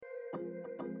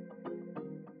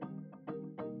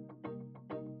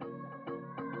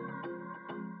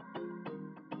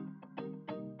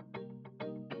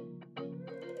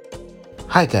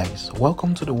Hi guys,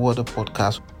 welcome to the Water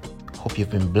Podcast. Hope you've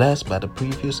been blessed by the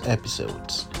previous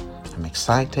episodes. I'm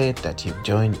excited that you've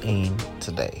joined in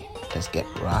today. Let's get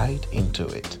right into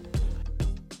it.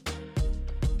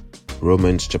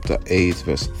 Romans chapter 8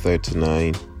 verse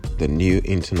 39, the New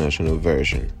International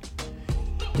Version.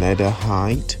 Neither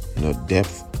height nor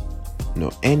depth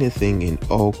nor anything in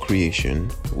all creation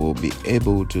will be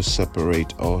able to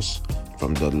separate us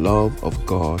from the love of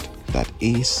God that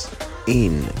is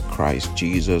in Christ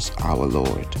Jesus our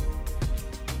Lord.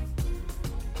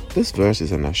 This verse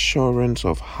is an assurance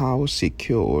of how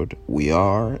secured we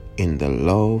are in the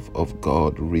love of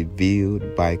God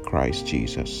revealed by Christ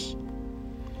Jesus.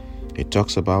 It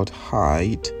talks about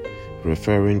height,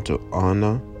 referring to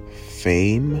honor,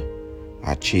 fame,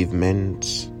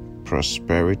 achievements,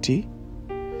 prosperity.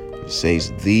 It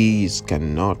says these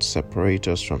cannot separate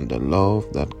us from the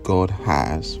love that God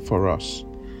has for us.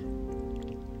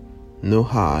 No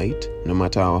height, no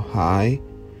matter how high,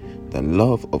 the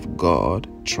love of God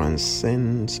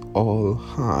transcends all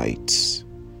heights.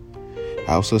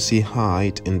 I also see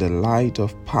height in the light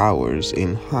of powers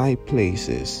in high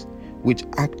places which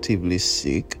actively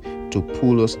seek to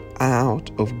pull us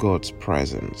out of God's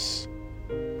presence.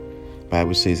 The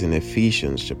Bible says in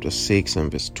Ephesians chapter 6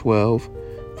 and verse 12,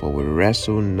 "For we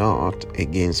wrestle not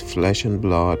against flesh and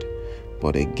blood,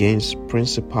 but against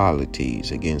principalities,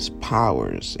 against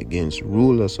powers, against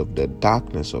rulers of the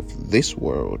darkness of this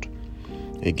world,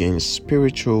 against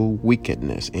spiritual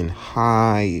wickedness in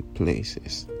high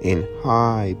places." In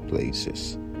high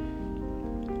places.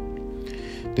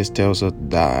 This tells us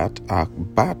that our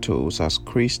battles as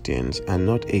Christians are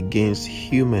not against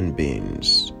human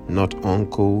beings, not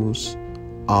uncles,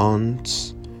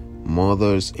 aunts,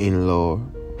 mothers-in-law,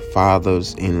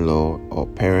 fathers-in-law, or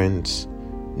parents.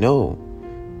 No,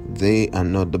 they are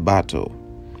not the battle.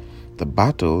 The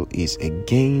battle is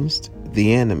against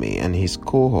the enemy and his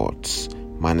cohorts,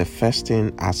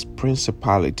 manifesting as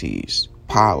principalities,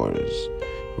 powers,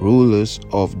 rulers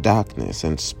of darkness,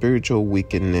 and spiritual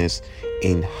wickedness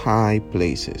in high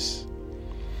places.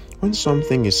 When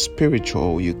something is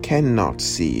spiritual, you cannot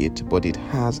see it, but it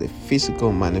has a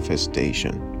physical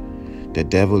manifestation. The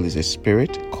devil is a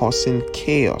spirit causing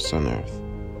chaos on earth.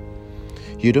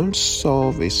 You don't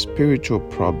solve a spiritual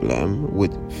problem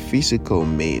with physical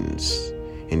means.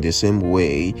 In the same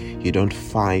way, you don't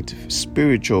fight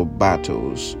spiritual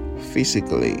battles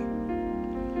physically.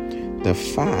 The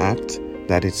fact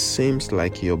that it seems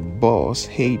like your boss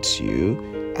hates you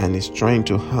and is trying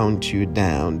to hunt you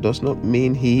down does not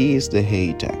mean he is the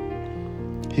hater.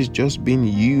 He's just being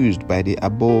used by the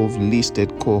above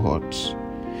listed cohorts.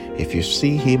 If you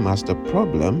see him as the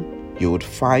problem, you would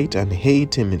fight and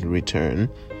hate him in return.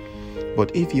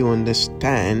 But if you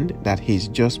understand that he's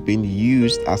just been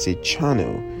used as a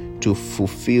channel to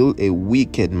fulfill a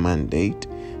wicked mandate,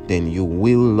 then you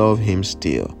will love him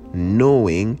still,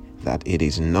 knowing that it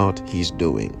is not his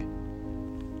doing.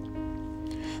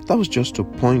 That was just to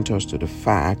point us to the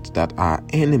fact that our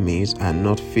enemies are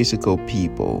not physical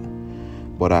people,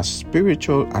 but as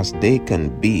spiritual as they can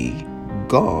be,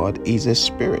 God is a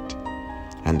spirit.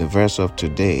 And the verse of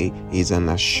today is an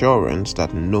assurance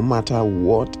that no matter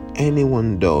what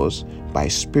anyone does by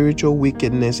spiritual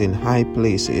wickedness in high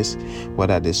places,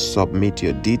 whether they submit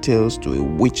your details to a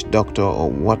witch doctor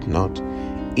or whatnot,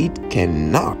 it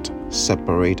cannot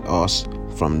separate us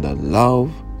from the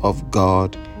love of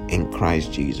God in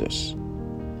Christ Jesus.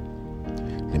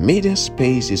 The media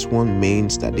space is one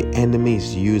means that the enemy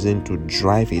is using to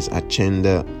drive his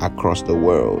agenda across the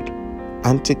world.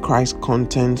 Antichrist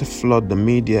content flood the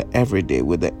media every day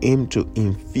with the aim to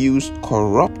infuse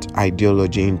corrupt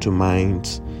ideology into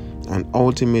minds and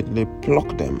ultimately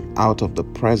pluck them out of the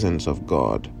presence of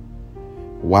God.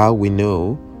 While we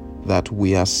know that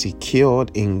we are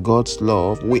secured in God's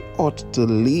love, we ought to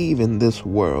live in this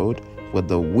world with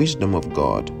the wisdom of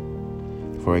God.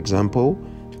 For example,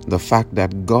 the fact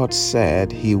that God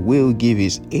said he will give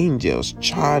his angels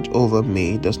charge over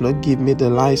me does not give me the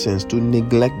license to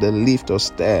neglect the lift or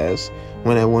stairs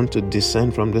when I want to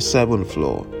descend from the 7th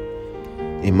floor.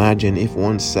 Imagine if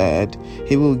one said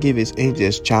he will give his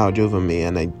angels charge over me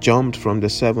and I jumped from the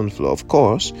 7th floor. Of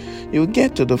course, you'll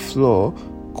get to the floor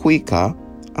quicker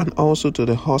and also to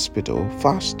the hospital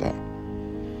faster.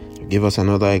 Give us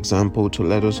another example to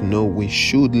let us know we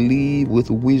should live with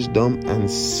wisdom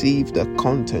and sieve the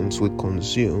contents we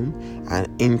consume and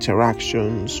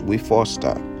interactions we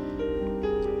foster.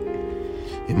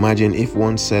 Imagine if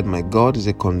one said, "My God is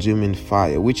a consuming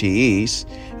fire," which he is,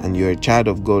 and you're a child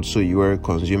of God, so you are a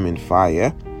consuming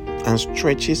fire, and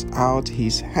stretches out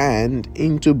his hand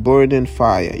into burning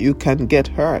fire. You can get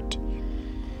hurt.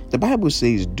 The Bible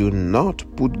says, do not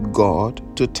put God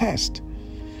to test.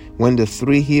 When the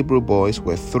 3 Hebrew boys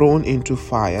were thrown into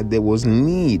fire, there was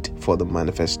need for the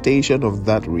manifestation of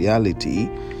that reality.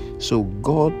 So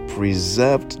God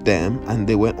preserved them and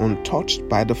they were untouched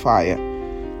by the fire.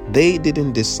 They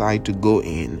didn't decide to go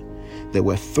in. They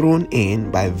were thrown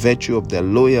in by virtue of their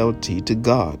loyalty to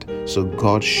God. So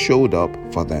God showed up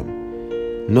for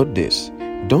them. Note this.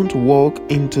 Don't walk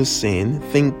into sin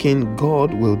thinking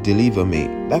God will deliver me.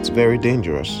 That's very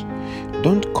dangerous.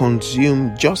 Don't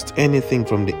consume just anything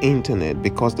from the internet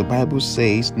because the Bible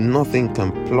says nothing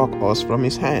can pluck us from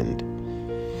his hand.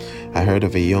 I heard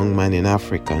of a young man in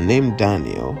Africa named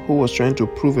Daniel who was trying to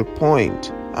prove a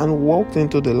point and walked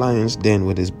into the lion's den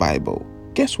with his Bible.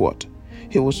 Guess what?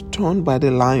 He was torn by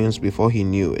the lions before he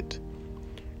knew it.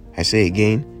 I say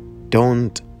again,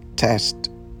 don't test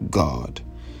God.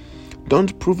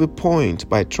 Don't prove a point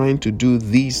by trying to do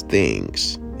these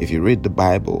things. If you read the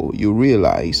Bible, you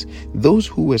realize those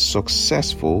who were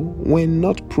successful were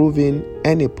not proving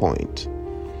any point.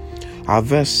 Our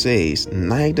verse says,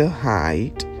 neither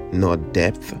height nor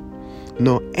depth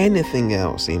nor anything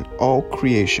else in all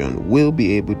creation will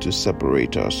be able to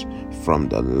separate us from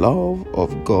the love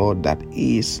of God that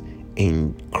is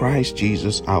in Christ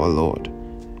Jesus our Lord.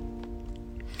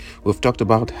 We've talked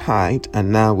about height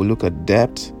and now we look at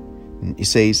depth. It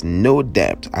says no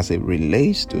depth as it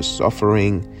relates to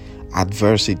suffering,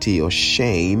 adversity, or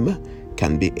shame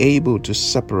can be able to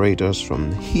separate us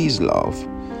from his love.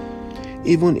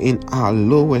 Even in our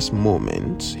lowest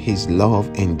moments, his love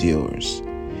endures.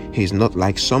 He's not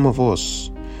like some of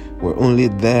us. We're only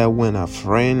there when our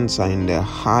friends are in their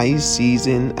high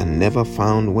season and never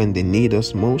found when they need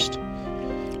us most.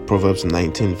 Proverbs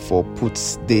 19:4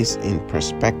 puts this in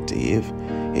perspective.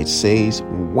 It says,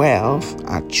 wealth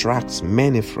attracts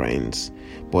many friends,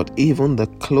 but even the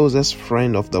closest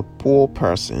friend of the poor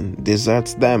person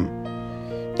deserts them.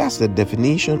 That's the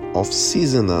definition of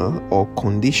seasonal or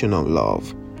conditional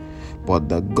love. But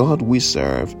the God we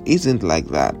serve isn't like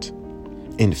that.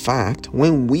 In fact,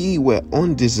 when we were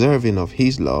undeserving of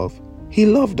his love, he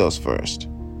loved us first.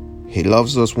 He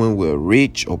loves us when we're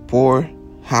rich or poor,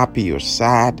 happy or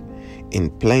sad, in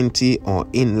plenty or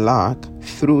in lack.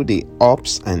 Through the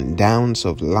ups and downs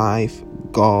of life,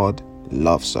 God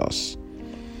loves us.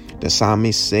 The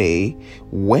psalmists say,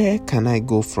 where can I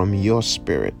go from your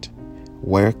spirit?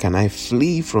 Where can I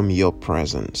flee from your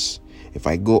presence? If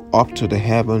I go up to the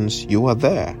heavens, you are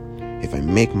there. If I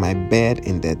make my bed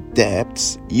in the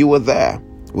depths, you are there.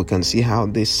 We can see how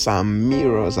this psalm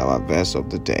mirrors our verse of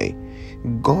the day.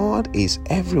 God is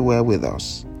everywhere with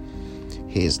us.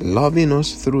 He is loving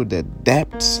us through the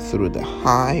depths, through the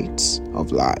heights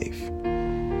of life.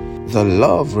 The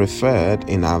love referred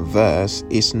in our verse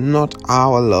is not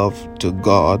our love to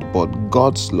God, but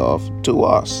God's love to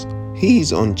us. He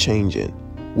is unchanging.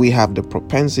 We have the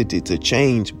propensity to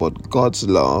change, but God's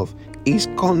love is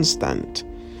constant.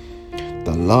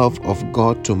 The love of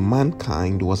God to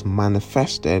mankind was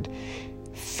manifested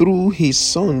through his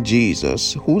Son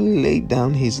Jesus, who laid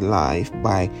down his life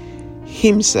by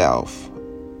himself,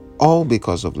 all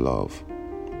because of love.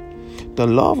 The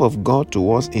love of God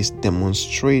to us is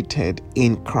demonstrated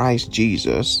in Christ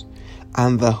Jesus,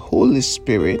 and the Holy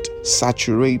Spirit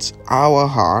saturates our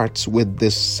hearts with the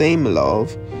same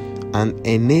love and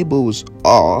enables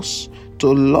us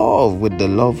to love with the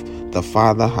love the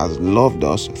Father has loved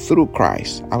us through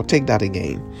Christ. I'll take that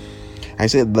again. I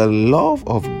said the love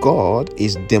of God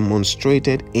is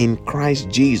demonstrated in Christ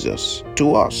Jesus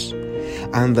to us.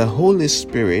 And the Holy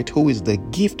Spirit, who is the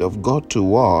gift of God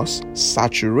to us,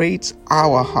 saturates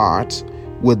our hearts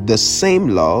with the same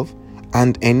love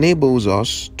and enables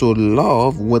us to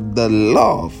love with the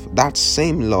love, that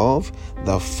same love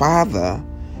the Father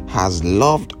has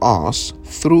loved us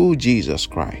through Jesus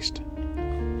Christ.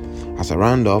 As a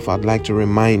round off, I'd like to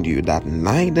remind you that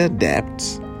neither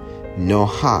depth, nor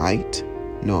height,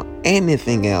 nor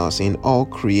anything else in all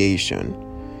creation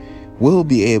will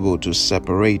be able to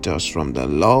separate us from the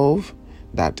love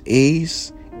that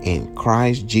is in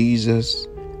Christ Jesus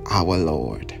our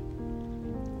Lord.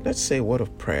 Let's say a word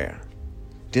of prayer.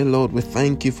 Dear Lord, we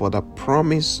thank you for the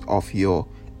promise of your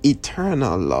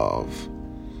eternal love,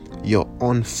 your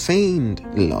unfeigned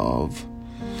love,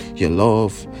 your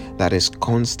love that is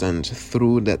constant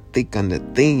through the thick and the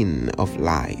thin of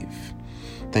life.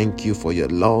 Thank you for your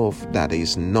love that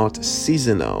is not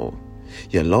seasonal,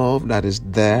 your love that is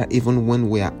there even when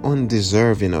we are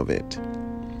undeserving of it.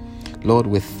 Lord,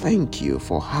 we thank you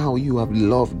for how you have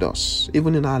loved us,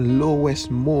 even in our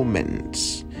lowest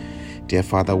moments. Dear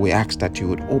Father, we ask that you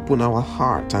would open our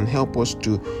heart and help us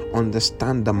to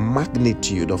understand the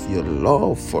magnitude of your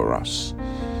love for us.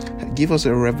 give us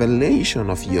a revelation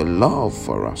of your love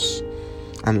for us.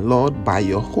 And Lord, by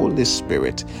your Holy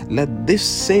Spirit, let this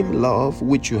same love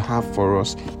which you have for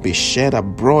us be shed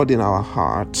abroad in our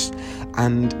hearts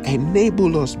and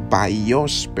enable us by your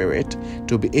Spirit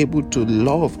to be able to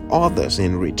love others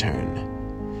in return.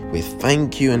 We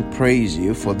thank you and praise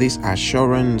you for this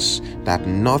assurance that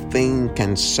nothing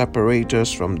can separate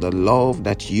us from the love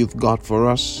that you've got for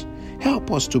us.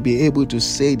 Help us to be able to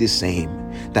say the same,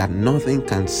 that nothing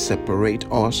can separate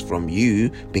us from you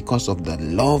because of the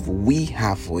love we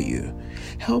have for you.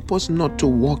 Help us not to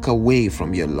walk away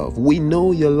from your love. We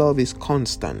know your love is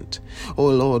constant, oh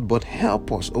Lord, but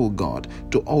help us, oh God,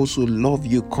 to also love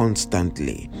you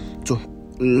constantly, to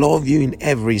love you in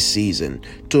every season,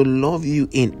 to love you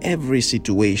in every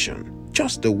situation,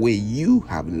 just the way you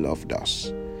have loved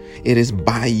us. It is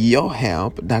by your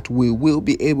help that we will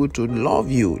be able to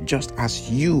love you just as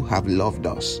you have loved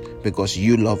us, because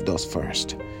you loved us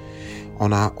first.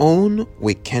 On our own,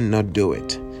 we cannot do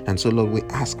it. And so, Lord, we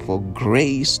ask for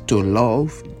grace to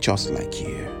love just like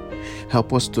you.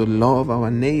 Help us to love our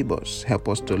neighbors. Help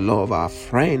us to love our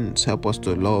friends. Help us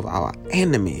to love our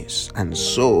enemies. And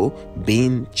so,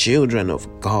 being children of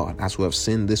God, as we have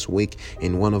seen this week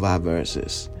in one of our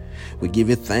verses. We give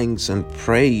you thanks and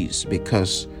praise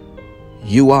because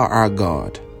you are our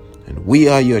God, and we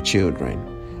are your children.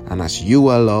 And as you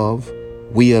are love,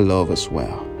 we are love as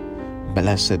well.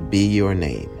 Blessed be your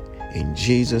name. In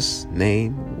Jesus'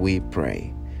 name we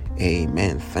pray.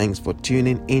 Amen. Thanks for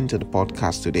tuning into the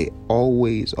podcast today.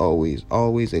 Always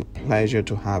a pleasure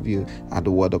to have you at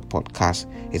the Word Up Podcast.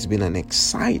 It's been an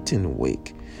exciting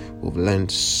week. We've learned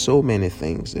so many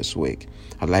things this week.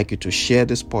 I'd like you to share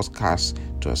this podcast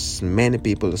to as many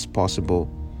people as possible,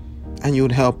 and you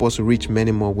would help us reach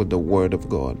many more with the Word of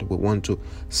God. We want to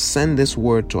send this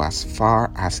word to as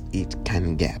far as it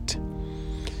can get.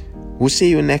 We'll see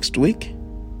you next week,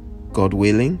 God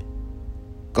willing.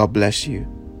 God bless you.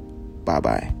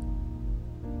 Bye-bye.